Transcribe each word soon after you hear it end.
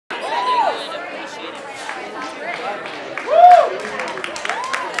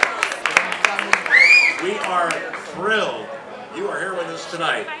are thrilled you are here with us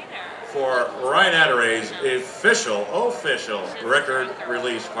tonight for Ryan Adderrey's official record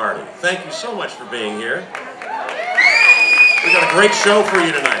release party. Thank you so much for being here. We've got a great show for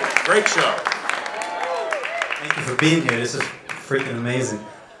you tonight. Great show. Thank you for being here. This is freaking amazing.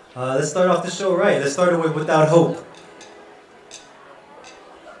 Let's start off the show right. Let's start it with Without Hope.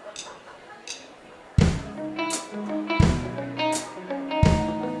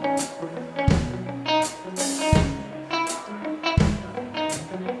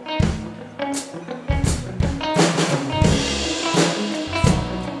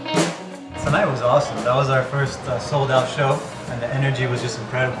 Tonight was awesome. That was our first sold-out show, and the energy was just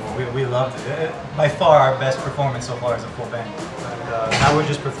incredible. We loved it. By far our best performance so far as a full band. And now we're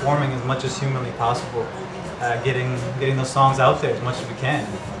just performing as much as humanly possible, getting those songs out there as much as we can.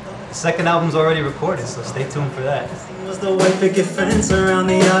 The second album's already recorded, so stay tuned for that. Was the white picket fence around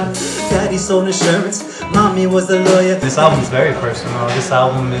the yard. Daddy sold insurance. Mommy was the lawyer. This album's very personal. This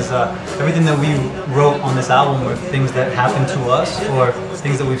album is everything that we wrote on this album were things that happened to us or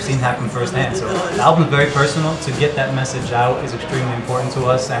things that we've seen happen firsthand. So the album's very personal. To get that message out is extremely important to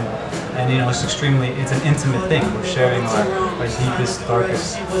us, and you know, it's an intimate thing. We're sharing our deepest,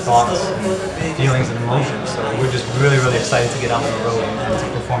 darkest thoughts and feelings and emotions. So we're just really excited to get out on the road and to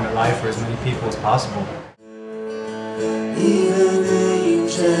perform it live for as many people as possible. Even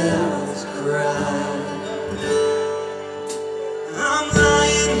angels cry. I'm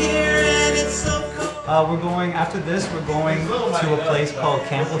lying here and it's so cold. After this, we're going to a place called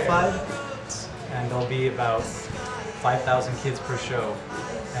Camplified, and there'll be about 5,000 kids per show,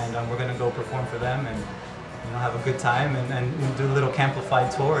 and we're gonna go perform for them and have a good time and we'll do a little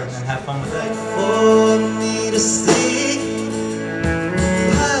Camplified tour and have fun with that.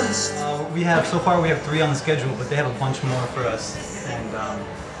 So far we have 3 on the schedule, but they have a bunch more for us, and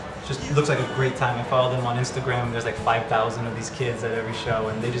it looks like a great time. I follow them on Instagram, and there's like 5,000 of these kids at every show,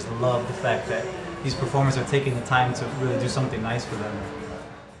 and they just love the fact that these performers are taking the time to really do something nice for them.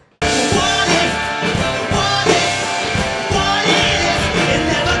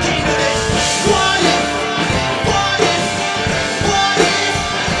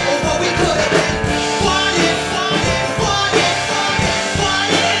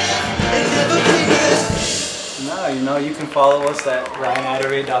 You can follow us at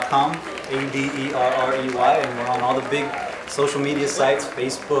RyanAdderrey.com, Adderrey, and we're on all the big social media sites,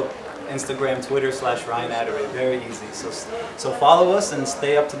 Facebook, Instagram, Twitter /Ryan Adderrey. Very easy. So follow us and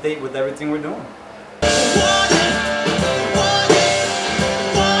stay up to date with everything we're doing.